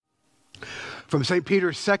From St.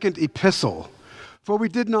 Peter's second epistle. For we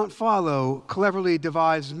did not follow cleverly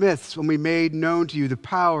devised myths when we made known to you the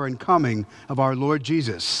power and coming of our Lord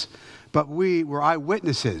Jesus, but we were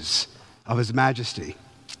eyewitnesses of his majesty.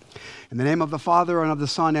 In the name of the Father, and of the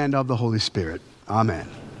Son, and of the Holy Spirit. Amen.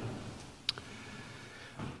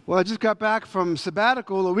 Well, I just got back from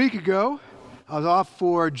sabbatical a week ago. I was off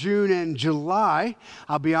for June and July.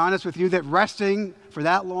 I'll be honest with you that resting for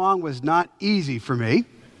that long was not easy for me.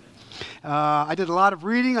 I did a lot of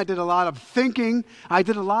reading, I did a lot of thinking, I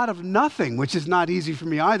did a lot of nothing, which is not easy for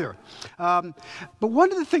me either. But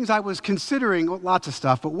one of the things I was considering, lots of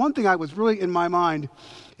stuff, but one thing I was really in my mind,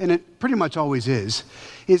 and it pretty much always is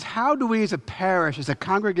how do we as a parish, as a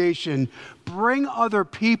congregation, bring other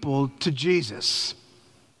people to Jesus?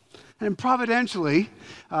 And providentially,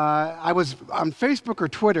 I was on Facebook or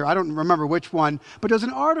Twitter, I don't remember which one, but there's an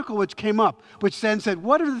article which came up, which then said,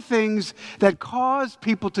 what are the things that cause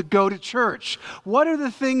people to go to church? What are the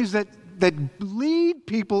things that lead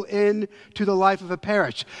people into the life of a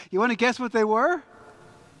parish? You want to guess what they were?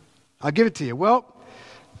 I'll give it to you. Well,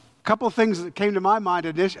 a couple of things that came to my mind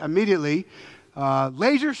immediately.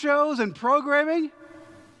 Laser shows and programming?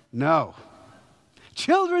 No.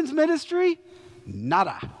 Children's ministry?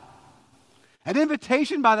 Nada. An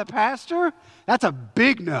invitation by the pastor? That's a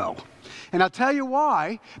big no. And I'll tell you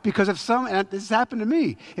why. Because and this has happened to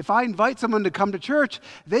me, if I invite someone to come to church,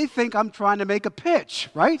 they think I'm trying to make a pitch,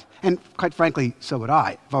 right? And quite frankly, so would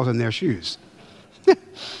I, if I was in their shoes.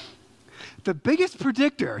 The biggest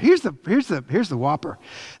predictor, here's the whopper.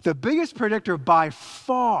 The biggest predictor by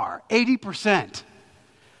far, 80%,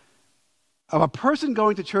 of a person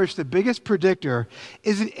going to church, the biggest predictor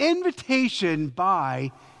is an invitation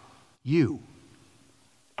by you.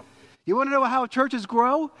 You want to know how churches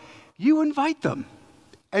grow? You invite them.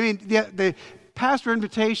 I mean, the pastor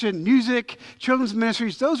invitation, music, children's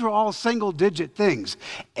ministries, those are all single-digit things.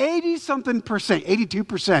 80-something percent,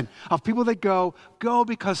 82% of people that go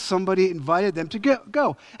because somebody invited them to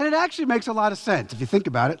go. And it actually makes a lot of sense if you think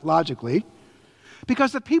about it logically.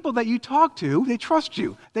 Because the people that you talk to, they trust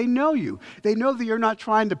you. They know you. They know that you're not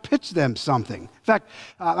trying to pitch them something. In fact,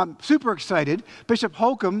 I'm super excited. Bishop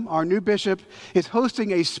Holcomb, our new bishop, is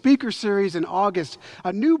hosting a speaker series in August,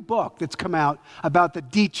 a new book that's come out about the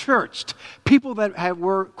de-churched, people that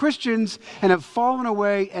were Christians and have fallen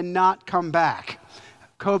away and not come back.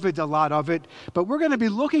 COVID's a lot of it, but we're going to be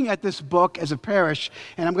looking at this book as a parish,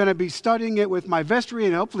 and I'm going to be studying it with my vestry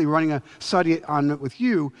and hopefully running a study on it with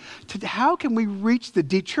you, to how can we reach the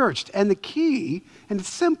de-churched? And the key, and it's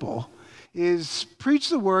simple, is preach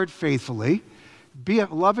the word faithfully, be a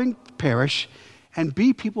loving parish, and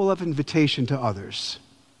be people of invitation to others.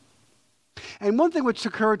 And one thing which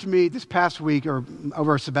occurred to me this past week, or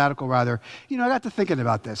over a sabbatical rather, I got to thinking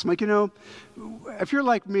about this. I'm like, if you're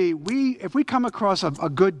like me, if we come across a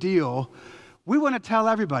good deal, we want to tell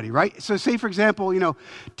everybody, right? So say, for example,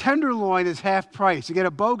 tenderloin is half price. You get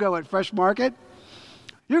a BOGO at Fresh Market,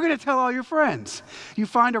 you're going to tell all your friends. You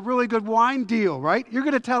find a really good wine deal, right? You're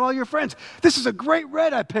going to tell all your friends. This is a great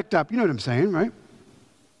red I picked up. You know what I'm saying, right?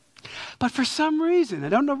 But for some reason, I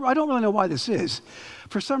don't really know why this is.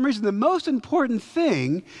 For some reason, the most important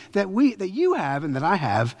thing that you have and that I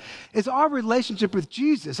have is our relationship with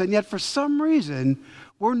Jesus. And yet, for some reason,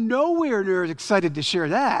 we're nowhere near as excited to share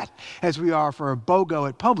that as we are for a BOGO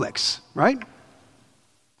at Publix, right?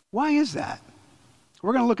 Why is that?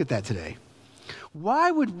 We're going to look at that today.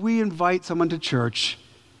 Why would we invite someone to church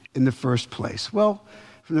in the first place? Well,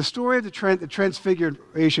 from the story of the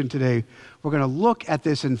Transfiguration today, we're going to look at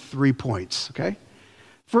this in 3 points, okay?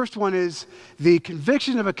 First one is the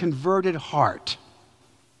conviction of a converted heart.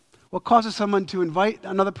 What causes someone to invite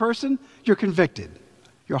another person? You're convicted.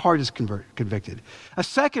 Your heart is convicted. A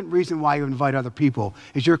second reason why you invite other people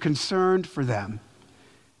is you're concerned for them.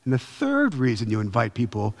 And the third reason you invite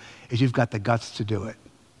people is you've got the guts to do it.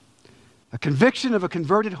 A conviction of a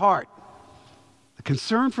converted heart, a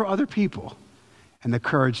concern for other people, and the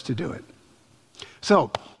courage to do it.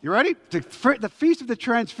 So, you ready? The Feast of the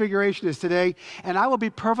Transfiguration is today, and I will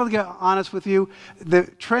be perfectly honest with you, the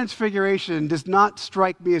Transfiguration does not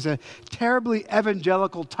strike me as a terribly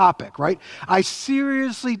evangelical topic, right? I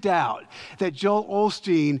seriously doubt that Joel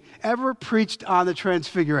Osteen ever preached on the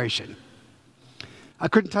Transfiguration. I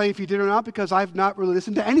couldn't tell you if he did or not because I've not really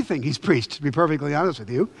listened to anything he's preached, to be perfectly honest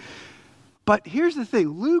with you. But here's the thing.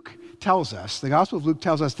 Luke tells us, the Gospel of Luke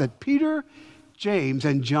tells us that Peter, James,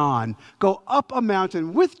 and John go up a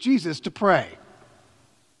mountain with Jesus to pray.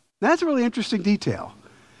 That's a really interesting detail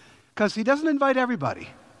because he doesn't invite everybody.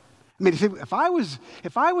 I mean,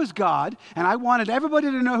 if I was God and I wanted everybody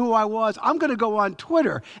to know who I was, I'm going to go on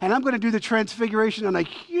Twitter and I'm going to do the Transfiguration on a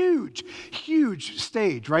huge, huge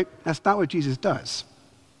stage, right? That's not what Jesus does.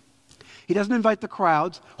 He doesn't invite the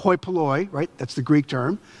crowds, hoi polloi, right? That's the Greek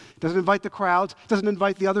term. Doesn't invite the crowds, doesn't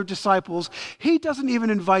invite the other disciples. He doesn't even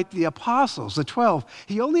invite the apostles, the 12.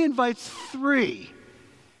 He only invites 3,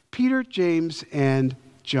 Peter, James, and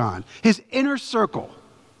John, his inner circle.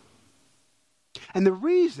 And the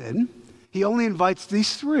reason he only invites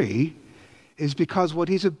these 3 is because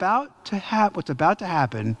what's about to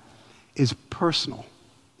happen is personal.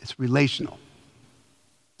 It's relational.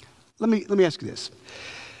 Let me ask you this.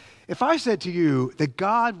 If I said to you that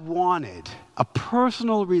God wanted a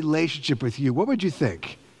personal relationship with you, what would you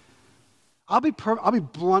think? I'll be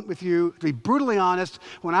blunt with you, to be brutally honest.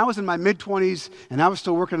 When I was in my mid-20s and I was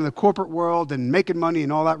still working in the corporate world and making money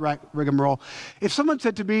and all that rigmarole, if someone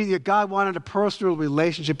said to me that God wanted a personal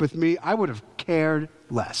relationship with me, I would have cared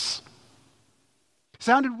less.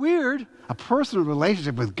 Sounded weird, a personal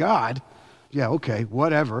relationship with God. Yeah, okay,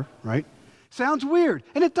 whatever, right? Sounds weird,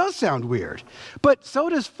 and it does sound weird. But so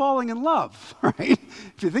does falling in love, right?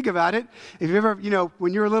 If you think about it, if you ever,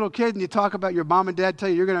 when you're a little kid and you talk about your mom and dad tell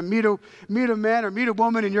you you're going to meet a man or meet a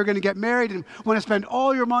woman and you're going to get married and want to spend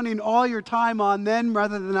all your money and all your time on them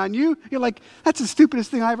rather than on you, you're like, that's the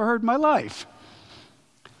stupidest thing I ever heard in my life.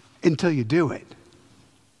 Until you do it.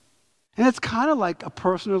 And it's kind of like a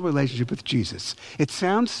personal relationship with Jesus. It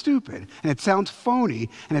sounds stupid, and it sounds phony,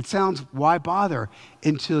 and it sounds, why bother,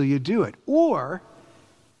 until you do it. Or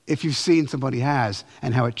if you've seen somebody has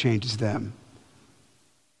and how it changes them.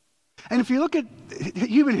 And if you look at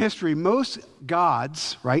human history, most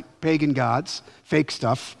gods, right, pagan gods, fake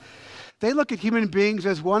stuff, they look at human beings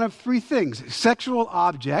as one of 3 things: sexual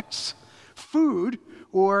objects, food,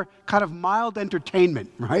 or kind of mild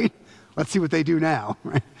entertainment, right? Let's see what they do now,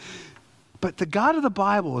 right? But the God of the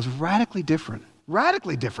Bible is radically different.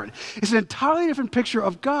 Radically different. It's an entirely different picture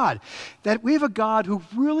of God. That we have a God who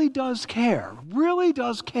really does care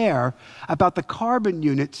about the carbon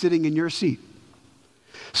unit sitting in your seat.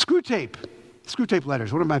 Screwtape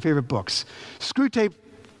Letters, one of my favorite books. Screwtape,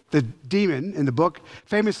 the demon in the book,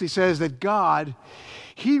 famously says that God,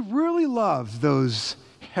 he really loves those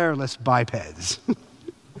hairless bipeds.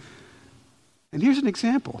 And here's an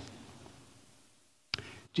example.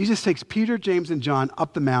 Jesus takes Peter, James, and John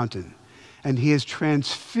up the mountain, and he is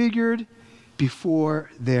transfigured before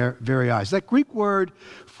their very eyes. That Greek word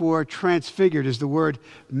for transfigured is the word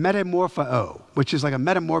metamorpho, which is like a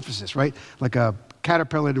metamorphosis, right? Like a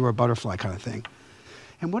caterpillar into a butterfly kind of thing.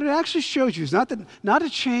 And what it actually shows you is not a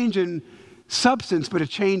change in substance, but a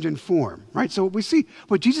change in form, right? So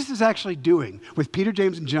what Jesus is actually doing with Peter,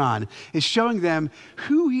 James, and John is showing them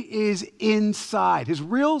who he is inside, his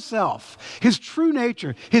real self, his true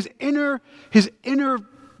nature, his inner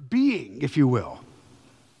being, if you will.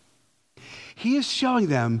 He is showing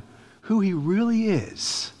them who he really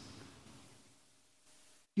is.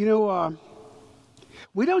 We don't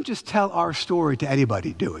just tell our story to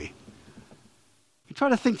anybody, do we? You try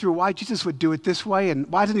to think through why Jesus would do it this way, and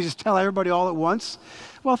why doesn't he just tell everybody all at once?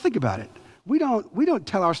 Well, think about it. We don't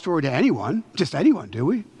tell our story to anyone, just anyone, do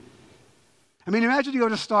we? I mean, imagine you go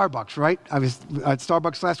to Starbucks, right? I was at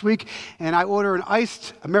Starbucks last week, and I order an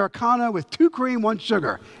iced Americano with 2 cream, 1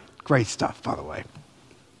 sugar. Great stuff, by the way.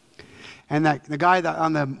 And the guy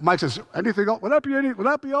on the mic says, "Anything else? Would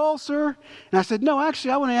that be all, sir?" And I said, "No,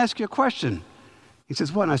 actually, I want to ask you a question." He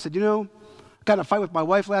says, "What?" And I said, I got in a fight with my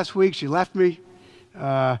wife last week. She left me.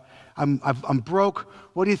 I'm broke.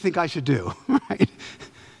 What do you think I should do?" Right?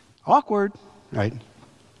 Awkward, right?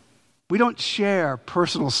 We don't share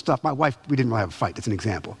personal stuff. My wife, we didn't really have a fight. That's an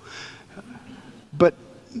example. But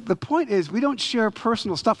the point is, we don't share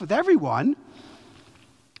personal stuff with everyone.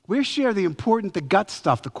 We share the gut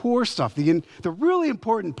stuff, the core stuff, the really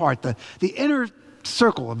important part, the inner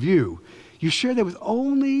circle of you. You share that with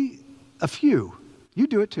only a few. You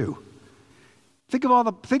do it too. Think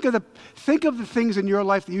of the things in your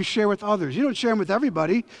life that you share with others. You don't share them with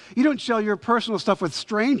everybody. You don't share your personal stuff with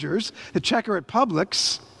strangers, the checker at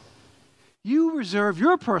Publix. You reserve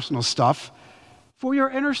your personal stuff for your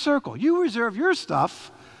inner circle. You reserve your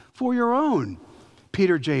stuff for your own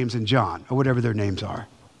Peter, James, and John, or whatever their names are.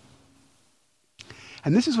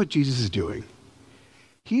 And this is what Jesus is doing.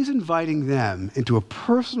 He's inviting them into a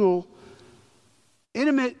personal,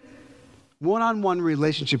 intimate, one-on-one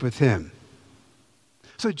relationship with him.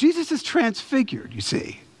 So Jesus is transfigured, you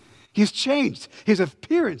see. He's changed. His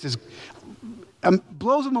appearance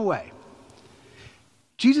blows him away.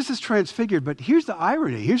 Jesus is transfigured, but here's the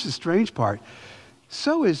irony. Here's the strange part.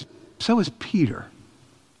 So is Peter.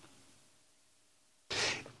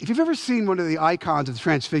 if you've ever seen one of the icons of the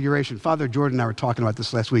Transfiguration, Father Jordan and I were talking about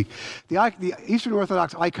this last week, the Eastern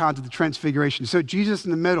Orthodox icons of the Transfiguration, so Jesus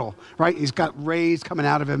in the middle, right? He's got rays coming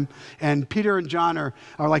out of him, and Peter and John are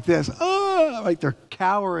like this, like they're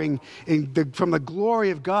cowering from the glory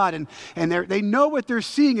of God, and they know what they're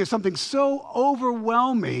seeing is something so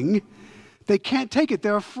overwhelming, they can't take it,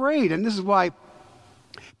 they're afraid, and this is why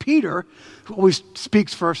Peter, who always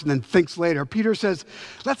speaks first and then thinks later, Peter says,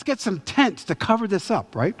 let's get some tents to cover this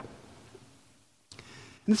up, right? And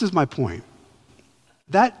this is my point.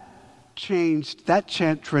 That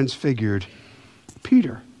chant transfigured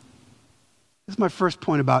Peter. This is my first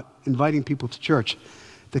point about inviting people to church.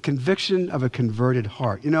 The conviction of a converted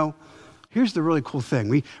heart. You know, here's the really cool thing.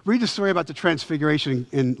 We read the story about the Transfiguration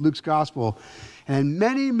in Luke's gospel, and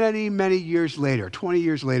many, many, many years later, 20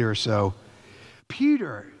 years later or so,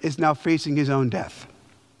 Peter is now facing his own death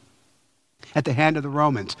at the hand of the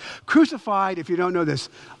Romans. Crucified, if you don't know this,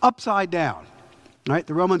 upside down. Right?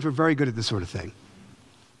 The Romans were very good at this sort of thing.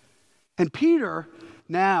 And Peter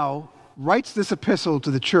now writes this epistle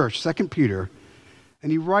to the church, 2 Peter,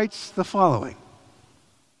 and he writes the following.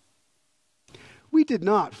 We did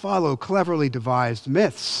not follow cleverly devised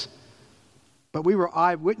myths, but we were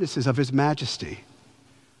eyewitnesses of his majesty.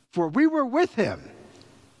 For we were with him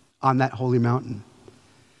on that holy mountain.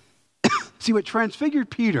 See, what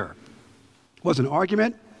transfigured Peter wasn't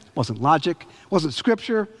argument, wasn't logic, wasn't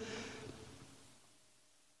scripture.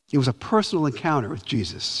 It was a personal encounter with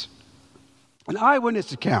Jesus. An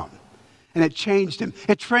eyewitness account. And it changed him.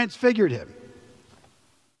 It transfigured him.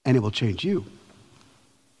 And it will change you.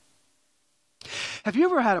 Have you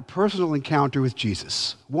ever had a personal encounter with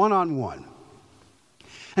Jesus, one-on-one?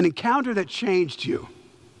 An encounter that changed you?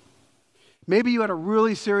 Maybe you had a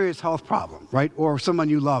really serious health problem, right? Or someone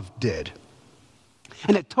you loved did.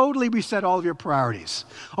 And it totally reset all of your priorities.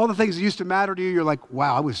 All the things that used to matter to you, you're like,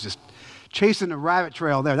 wow, I was just chasing a rabbit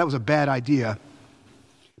trail there. That was a bad idea.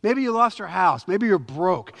 Maybe you lost your house. Maybe you're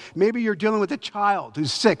broke. Maybe you're dealing with a child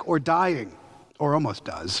who's sick or dying, or almost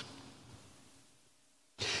does.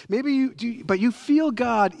 Maybe you feel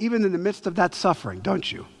God even in the midst of that suffering,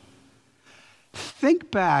 don't you? Think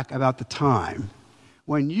back about the time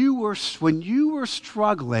when you were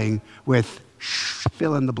struggling with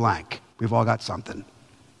fill in the blank. We've all got something.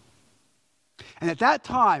 And at that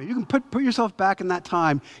time, you can put yourself back in that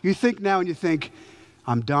time. You think now and you think,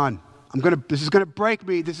 I'm done. This is gonna break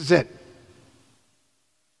me. This is it.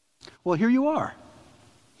 Well, here you are.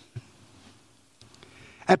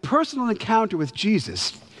 A personal encounter with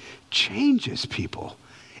Jesus changes people.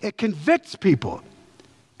 It convicts people.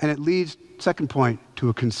 And it leads, second point, to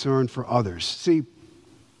a concern for others. See,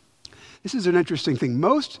 this is an interesting thing.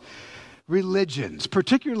 Most religions,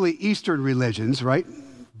 particularly Eastern religions, right?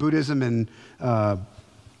 Buddhism and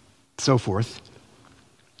so forth,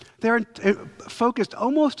 they're focused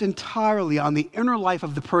almost entirely on the inner life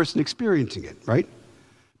of the person experiencing it, right?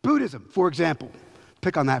 Buddhism, for example,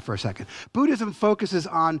 pick on that for a second. Buddhism focuses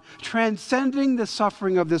on transcending the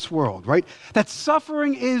suffering of this world, right? That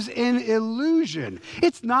suffering is an illusion.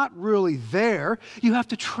 It's not really there. You have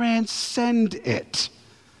to transcend it.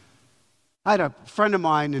 I had a friend of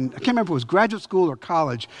mine, and I can't remember if it was graduate school or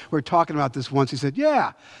college, we were talking about this once. He said,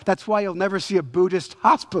 yeah, that's why you'll never see a Buddhist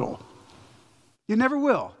hospital. You never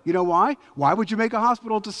will. You know why? Why would you make a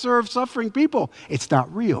hospital to serve suffering people? It's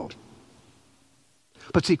not real.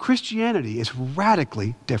 But see, Christianity is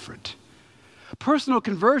radically different. Personal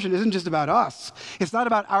conversion isn't just about us. It's not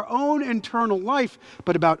about our own internal life,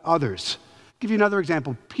 but about others. I'll give you another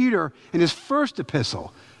example. Peter, in his first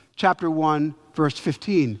epistle, chapter 1, verse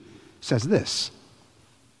 15, says this.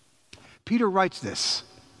 Peter writes this.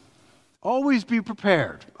 Always be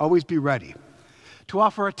prepared, always be ready to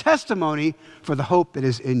offer a testimony for the hope that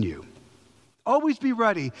is in you. Always be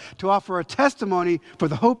ready to offer a testimony for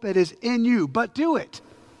the hope that is in you, but do it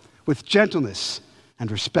with gentleness and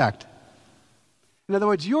respect. In other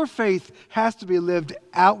words, your faith has to be lived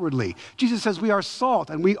outwardly. Jesus says we are salt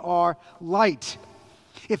and we are light.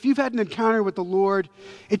 If you've had an encounter with the Lord,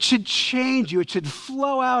 it should change you. It should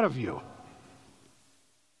flow out of you.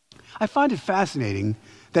 I find it fascinating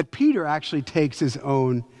that Peter actually takes his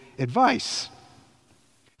own advice.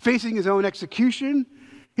 Facing his own execution,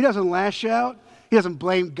 he doesn't lash out. He doesn't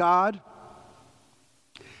blame God.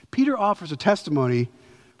 Peter offers a testimony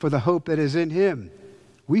for the hope that is in him.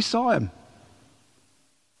 We saw him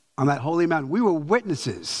on that holy mountain. We were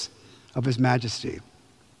witnesses of his majesty.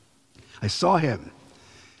 I saw him,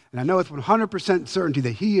 and I know with 100% certainty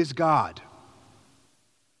that he is God.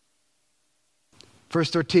 Verse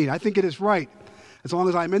 13, I think it is right, as long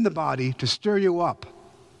as I'm in the body, to stir you up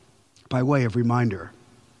by way of reminder.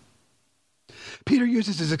 Peter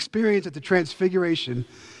uses his experience at the Transfiguration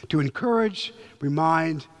to encourage,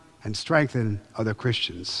 remind, and strengthen other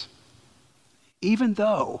Christians, even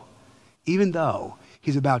though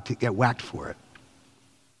he's about to get whacked for it.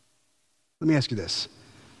 Let me ask you this.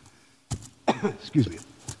 Excuse me.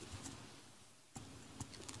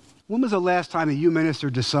 When was the last time that you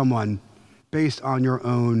ministered to someone based on your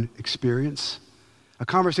own experience? A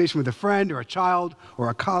conversation with a friend or a child or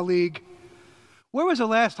a colleague? Where was the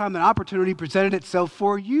last time an opportunity presented itself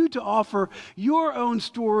for you to offer your own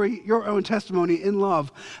story, your own testimony in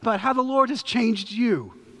love about how the Lord has changed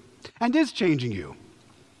you and is changing you?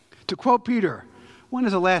 To quote Peter, when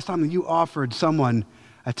is the last time that you offered someone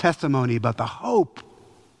a testimony about the hope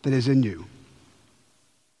that is in you?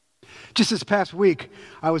 Just this past week,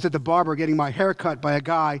 I was at the barber getting my hair cut by a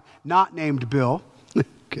guy not named Bill.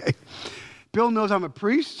 Okay. Bill knows I'm a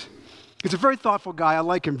priest. He's a very thoughtful guy. I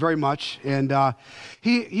like him very much. And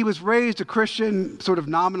he was raised a Christian sort of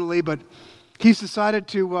nominally, but he's decided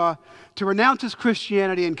to renounce his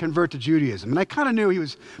Christianity and convert to Judaism. And I kind of knew he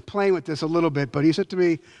was playing with this a little bit, but he said to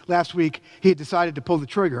me last week he had decided to pull the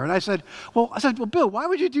trigger. And I said, well, Bill, why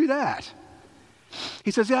would you do that?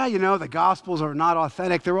 He says, yeah, the Gospels are not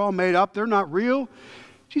authentic. They're all made up. They're not real.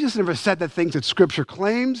 Jesus never said the things that Scripture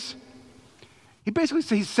claims.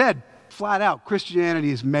 He said flat out,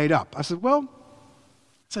 Christianity is made up. I said,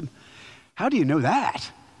 how do you know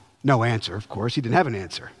that? No answer, of course. He didn't have an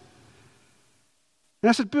answer. And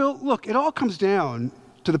I said, Bill, look, it all comes down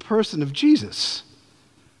to the person of Jesus.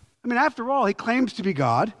 I mean, after all, he claims to be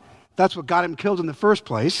God. That's what got him killed in the first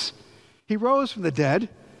place. He rose from the dead.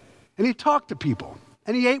 And he talked to people,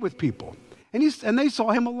 and he ate with people, and they saw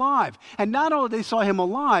him alive. And not only they saw him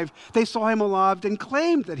alive and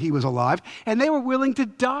claimed that he was alive, and they were willing to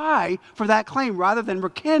die for that claim rather than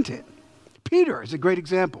recant it. Peter is a great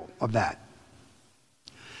example of that.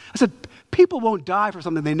 I said, people won't die for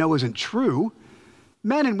something they know isn't true.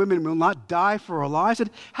 Men and women will not die for a lie. I said,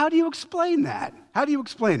 how do you explain that? How do you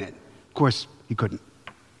explain it? Of course, he couldn't.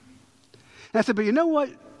 And I said, but you know what,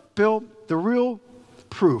 Bill? The real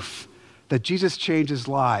proof that Jesus changes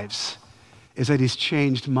lives is that he's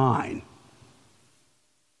changed mine.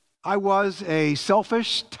 I was a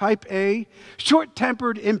selfish, type A,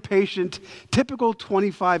 short-tempered, impatient, typical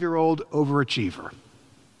 25-year-old overachiever.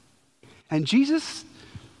 And Jesus,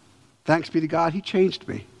 thanks be to God, he changed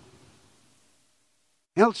me.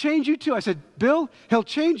 And he'll change you too. I said, Bill, he'll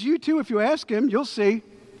change you too if you ask him. You'll see.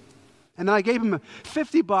 And then I gave him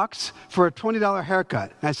 $50 for a $20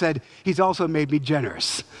 haircut. And I said, he's also made me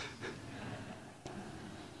generous.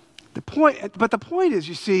 The point is,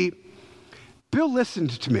 you see, Bill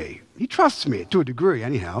listened to me. He trusts me to a degree,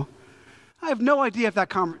 anyhow. I have no idea if that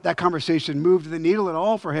conversation moved the needle at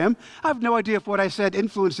all for him. I have no idea if what I said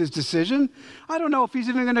influenced his decision. I don't know if he's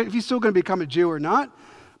still going to become a Jew or not.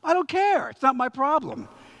 I don't care. It's not my problem.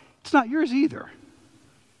 It's not yours either.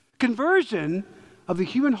 Conversion of the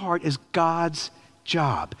human heart is God's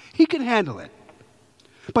job. He can handle it.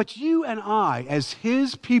 But you and I, as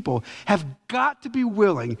his people, have got to be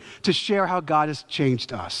willing to share how God has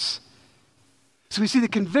changed us. So we see the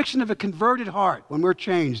conviction of a converted heart when we're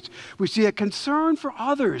changed. We see a concern for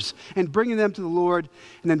others and bringing them to the Lord.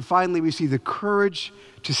 And then finally, we see the courage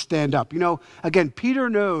to stand up. Again, Peter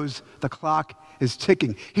knows the clock is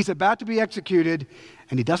ticking. He's about to be executed,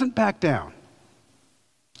 and he doesn't back down.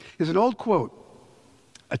 There's an old quote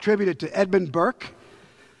attributed to Edmund Burke.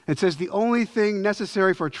 It says, the only thing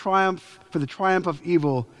necessary for the triumph of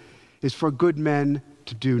evil is for good men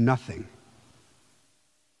to do nothing.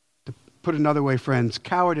 To put it another way, friends,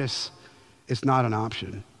 cowardice is not an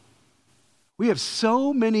option. We have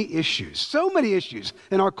so many issues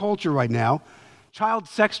in our culture right now. Child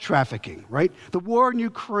sex trafficking, right? The war in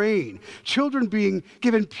Ukraine, children being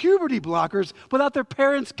given puberty blockers without their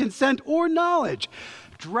parents' consent or knowledge,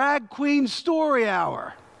 drag queen story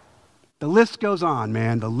hour. The list goes on,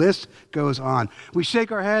 man. The list goes on. We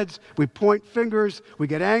shake our heads, we point fingers, we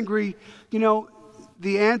get angry. The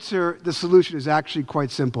solution is actually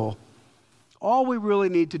quite simple. All we really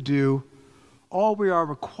need to do, all we are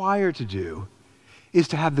required to do, is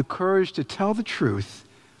to have the courage to tell the truth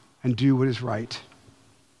and do what is right.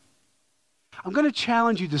 I'm going to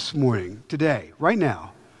challenge you this morning, today, right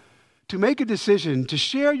now, to make a decision to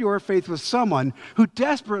share your faith with someone who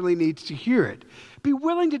desperately needs to hear it. Be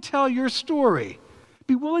willing to tell your story.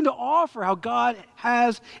 Be willing to offer how God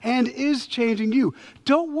has and is changing you.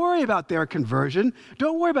 Don't worry about their conversion.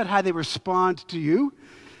 Don't worry about how they respond to you.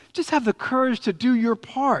 Just have the courage to do your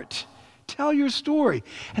part. Tell your story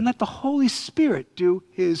and let the Holy Spirit do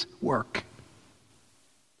his work.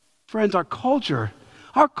 Friends, our culture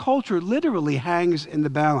literally hangs in the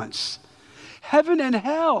balance. Heaven and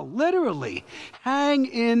hell, literally, hang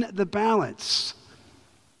in the balance.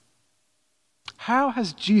 How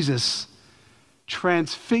has Jesus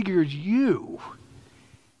transfigured you?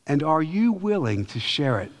 And are you willing to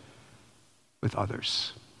share it with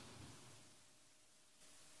others?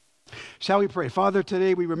 Shall we pray? Father,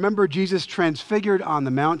 today we remember Jesus transfigured on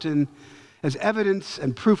the mountain as evidence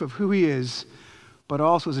and proof of who he is, but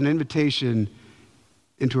also as an invitation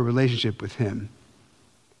into a relationship with him.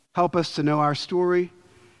 Help us to know our story,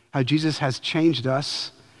 how Jesus has changed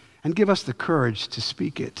us, and give us the courage to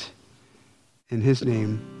speak it. In his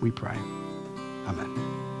name we pray.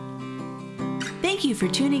 Amen. Thank you for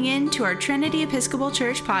tuning in to our Trinity Episcopal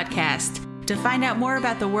Church podcast. To find out more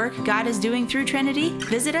about the work God is doing through Trinity,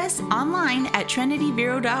 visit us online at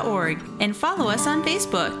trinityvero.org and follow us on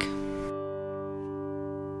Facebook.